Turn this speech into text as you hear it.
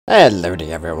Hello to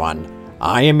everyone,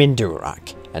 I am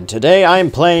Indurok, and today I am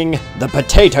playing the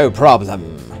potato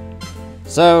problem.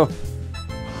 So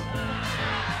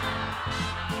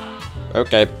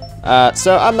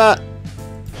I'm not...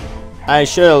 I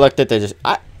should have looked at the...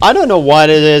 I don't know what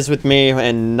it is with me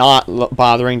and not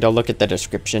bothering to look at the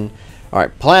description.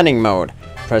 Alright, planning mode.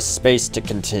 Press space to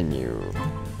continue.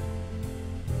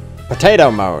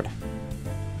 Potato mode.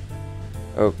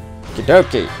 Okie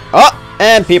dokie. Oh,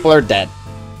 and people are dead.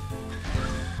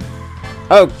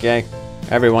 Okay,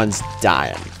 everyone's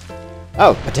dying.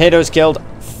 Oh, potatoes killed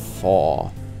 4.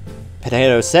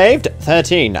 Potatoes saved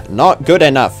 13. Not good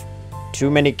enough. Too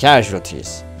many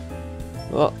casualties.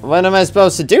 Well, what am I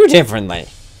supposed to do differently?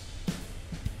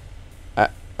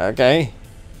 Okay.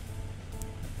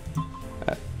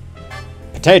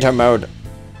 Potato mode.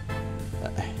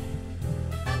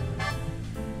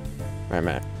 Wait a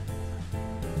minute.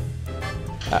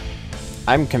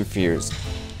 I'm confused.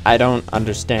 I don't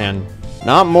understand.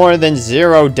 Not more than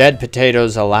 0 dead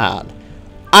potatoes allowed.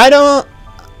 I don't...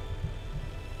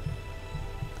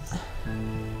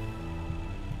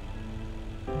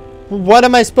 What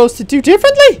am I supposed to do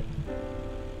differently?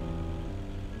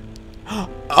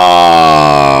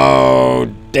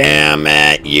 Oh, damn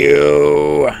it,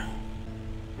 you.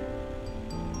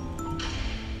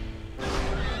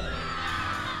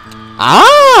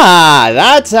 Ah,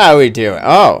 that's how we do it.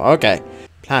 Oh, okay.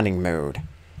 Planning mode.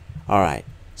 Alright.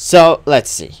 So,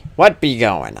 let's see. What be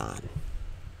going on?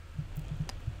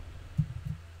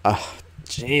 Oh,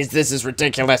 jeez, this is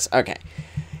ridiculous. Okay.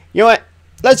 You know what?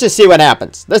 Let's just see what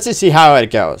happens. Let's just see how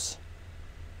it goes.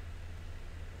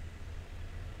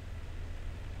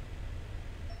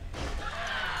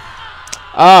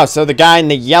 Oh, so the guy in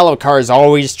the yellow car is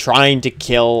always trying to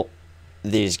kill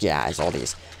these guys. All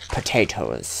these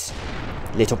potatoes.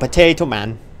 Little potato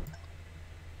man.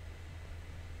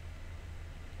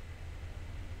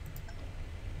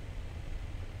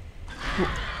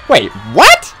 Wait,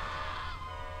 what?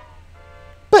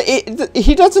 But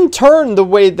he doesn't turn the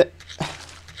way that...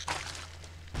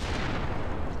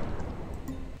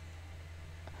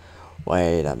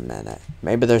 Wait a minute.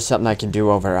 Maybe there's something I can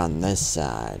do over on this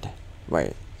side.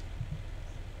 Wait.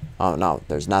 Oh no,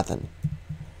 there's nothing.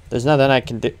 There's nothing I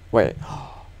can do. Wait.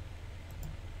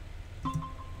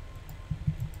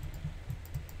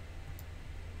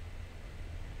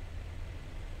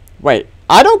 Wait,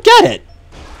 I don't get it.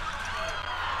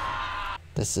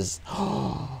 This is...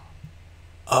 Oh.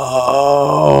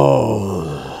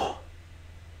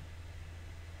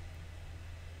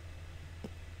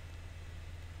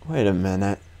 Wait a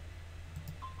minute.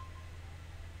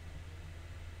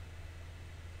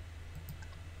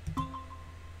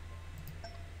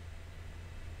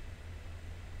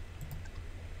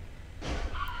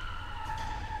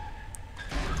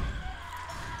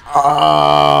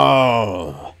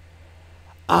 Oh.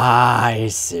 I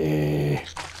see.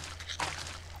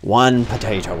 1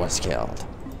 potato was killed.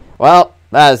 Well,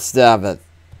 that's the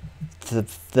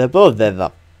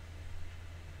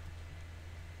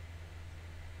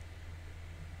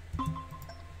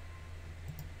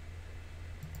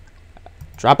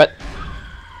drop it.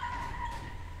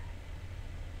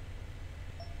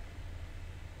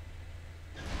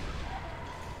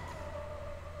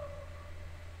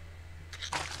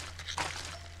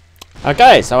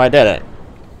 Okay, so I did it.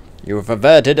 You've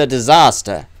averted a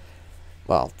disaster.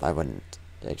 Well, I wouldn't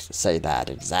say that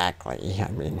exactly.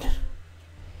 I mean...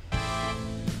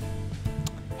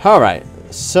 Alright,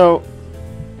 so...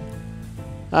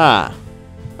 Ah.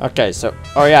 Okay, so...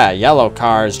 Oh yeah, yellow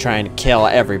car is trying to kill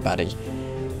everybody.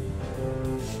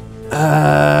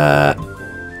 Alright,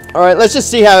 let's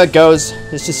just see how it goes.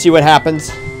 Let's just see what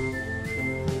happens.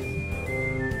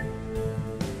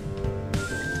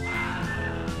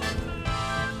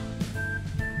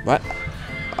 What?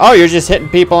 Oh, you're just hitting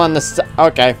people on the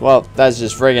okay, well, that's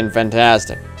just friggin'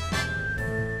 fantastic.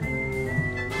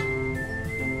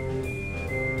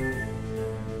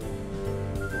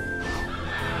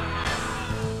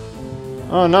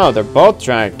 Oh no, they're both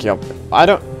trying to kill me. I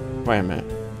don't... Wait a minute.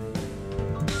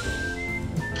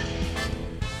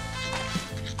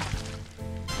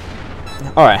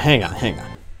 Alright, hang on.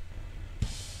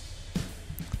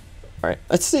 Alright,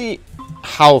 let's see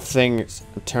how things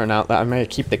turn out. I'm gonna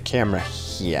keep the camera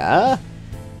here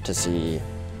to see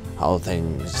how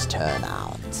things turn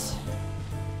out.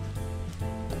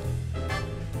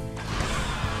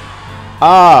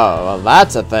 Oh, well,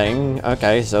 that's a thing.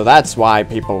 Okay, so that's why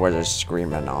people were just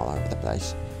screaming all over the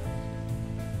place.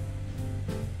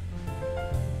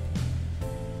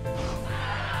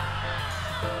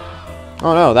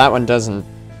 Oh no, that one doesn't.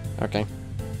 Okay.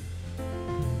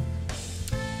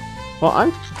 Well,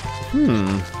 I'm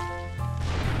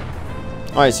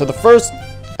Alright, so the first,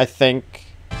 I think,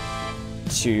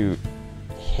 to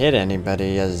hit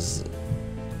anybody is...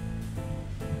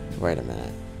 Wait a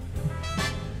minute.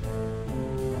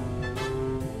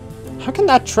 How can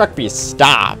that truck be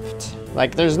stopped?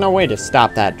 Like, there's no way to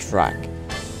stop that truck.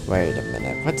 Wait a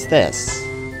minute. What's this?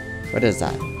 What is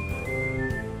that?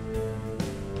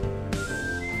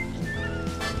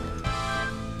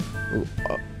 Ooh,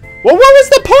 oh. Well, what was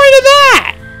the point of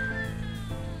that?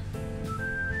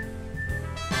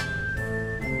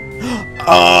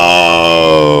 Oh.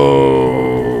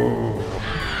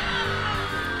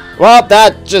 Well,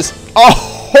 that just...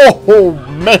 Oh,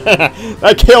 man.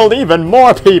 That killed even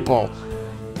more people.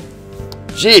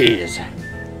 Jeez.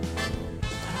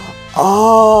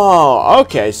 Oh,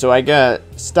 okay. So I gotta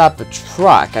stop the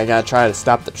truck. I gotta try to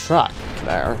stop the truck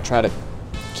there. Try to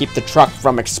keep the truck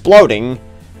from exploding.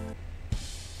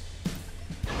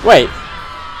 Wait.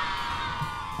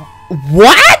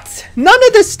 What? None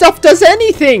of this stuff does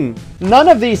anything. None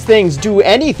of these things do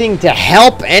anything to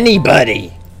help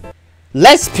anybody.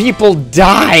 Less people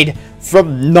died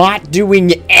from not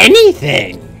doing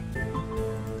anything.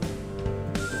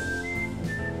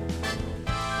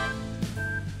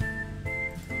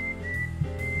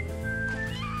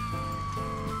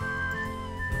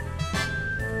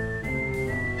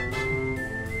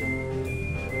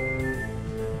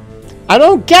 I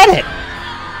don't get it.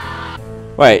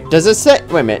 Wait, does it say...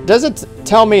 Wait a minute. Does it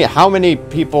tell me how many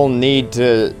people need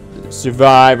to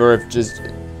survive, or if just,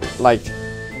 like,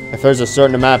 if there's a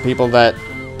certain amount of people that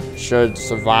should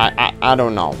survive? I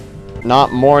don't know.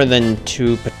 Not more than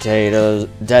 2 potatoes,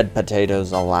 dead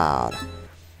potatoes allowed.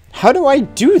 How do I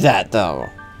do that, though?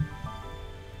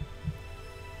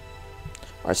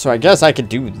 Alright, so I guess I could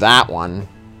do that one.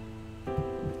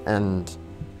 And...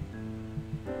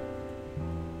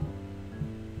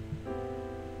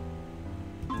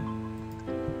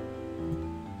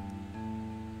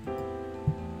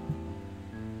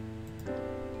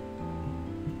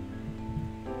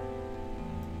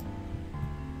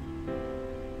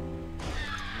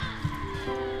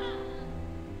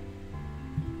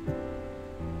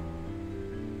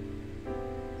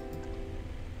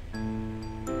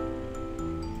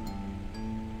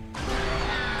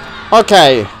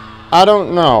 Okay, I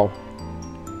don't know.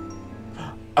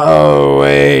 Oh,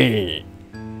 wait.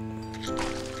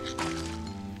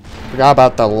 Forgot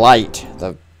about the light.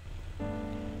 The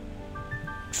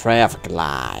traffic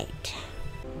light.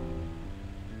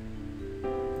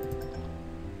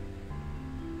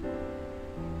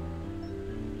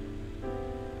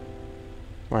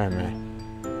 Where am I?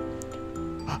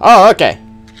 Oh, okay.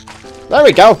 There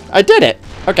we go. I did it.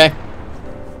 Okay.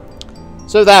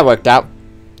 So that worked out.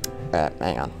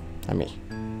 Hang on. Let me...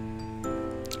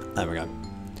 There we go.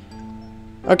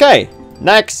 Okay,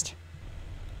 next.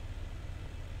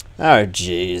 Oh,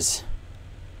 jeez.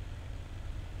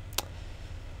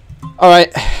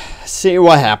 Alright, see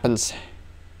what happens.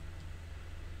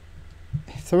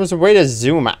 If there was a way to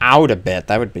zoom out a bit,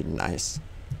 that would be nice.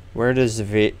 Where does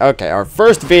the okay, our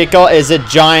first vehicle is a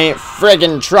giant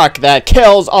friggin' truck that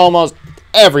kills almost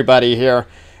everybody here.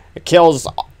 It kills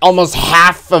almost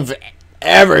half of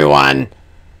everyone.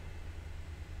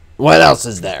 What else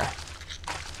is there?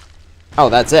 Oh,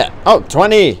 that's it. Oh,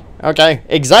 20. Okay,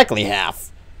 exactly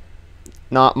half.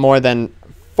 Not more than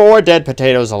 4 dead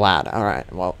potatoes allowed.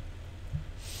 Alright, well.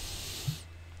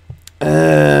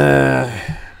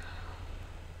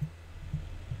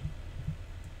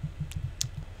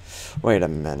 Wait a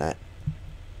minute.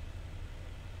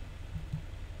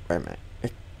 Wait a minute.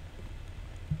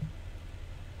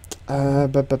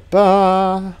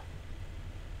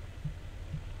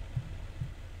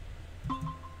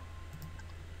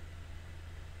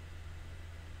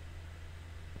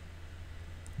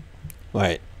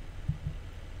 Wait.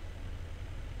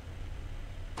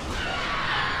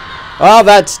 Well,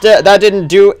 that didn't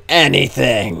do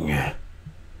anything. It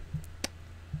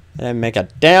didn't make a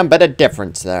damn bit of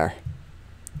difference there.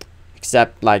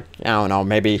 Except, like, I don't know,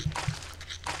 maybe...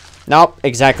 Nope,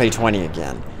 exactly 20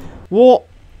 again. Well,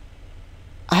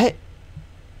 I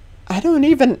don't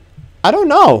even... I don't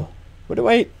know. What do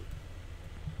I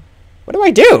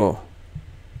do?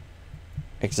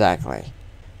 Exactly.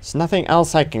 There's nothing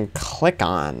else I can click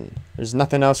on. There's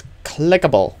nothing else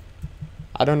clickable.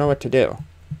 I don't know what to do.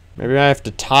 Maybe I have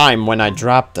to time when I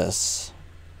drop this.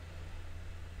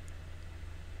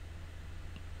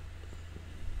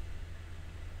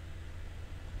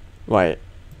 Wait.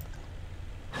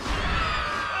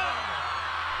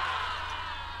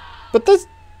 But this...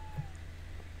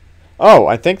 Oh,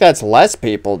 I think that's less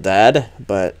people dead,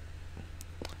 but...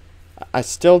 I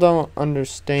still don't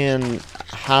understand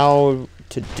how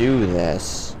to do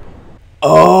this.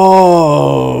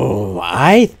 Oh,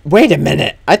 wait a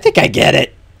minute. I think I get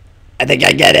it. I think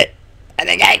I get it. I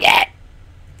think I get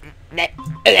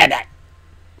it.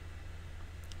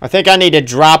 I think I need to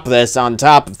drop this on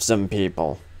top of some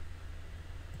people.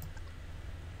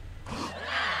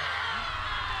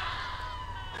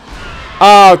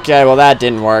 Okay, well that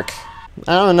didn't work.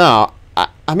 I don't know.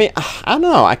 I mean, I don't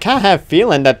know. I kind of have a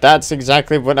feeling that that's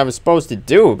exactly what I was supposed to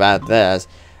do about this.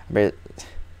 I mean...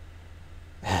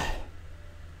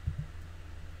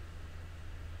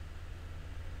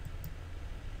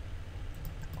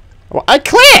 Well, I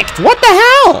clicked! What the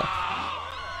hell?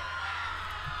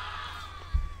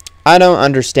 I don't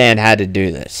understand how to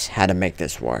do this. How to make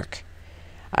this work.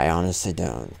 I honestly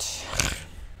don't.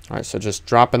 Alright, so just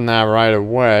dropping that right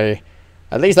away.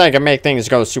 At least I can make things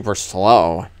go super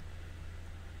slow.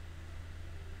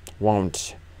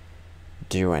 Won't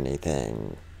do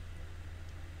anything.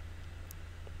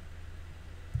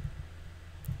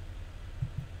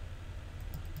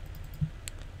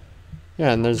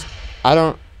 Yeah, and there's... I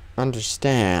don't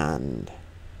understand.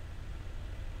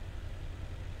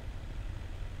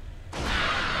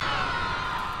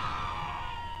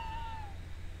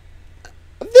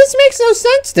 This makes no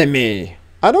sense to me.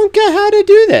 I don't get how to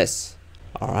do this.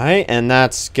 Alright, and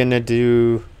that's gonna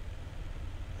do...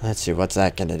 Let's see, what's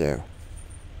that gonna do?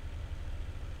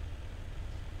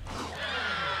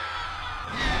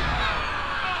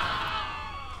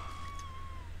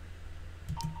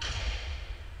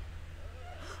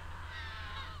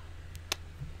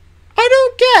 I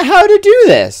don't get how to do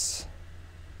this.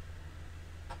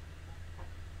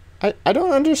 I don't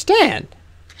understand.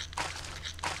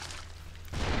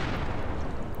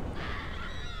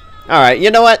 Alright, you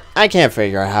know what? I can't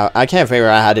figure out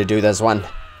how to do this one.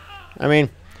 I mean,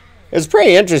 it's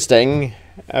pretty interesting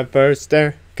at first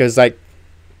there, cause like,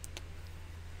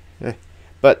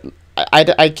 but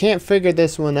I can't figure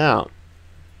this one out.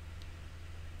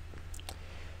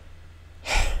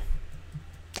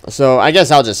 So I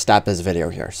guess I'll just stop this video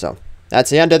here. So that's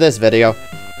the end of this video,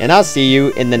 and I'll see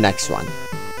you in the next one.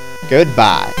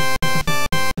 Goodbye.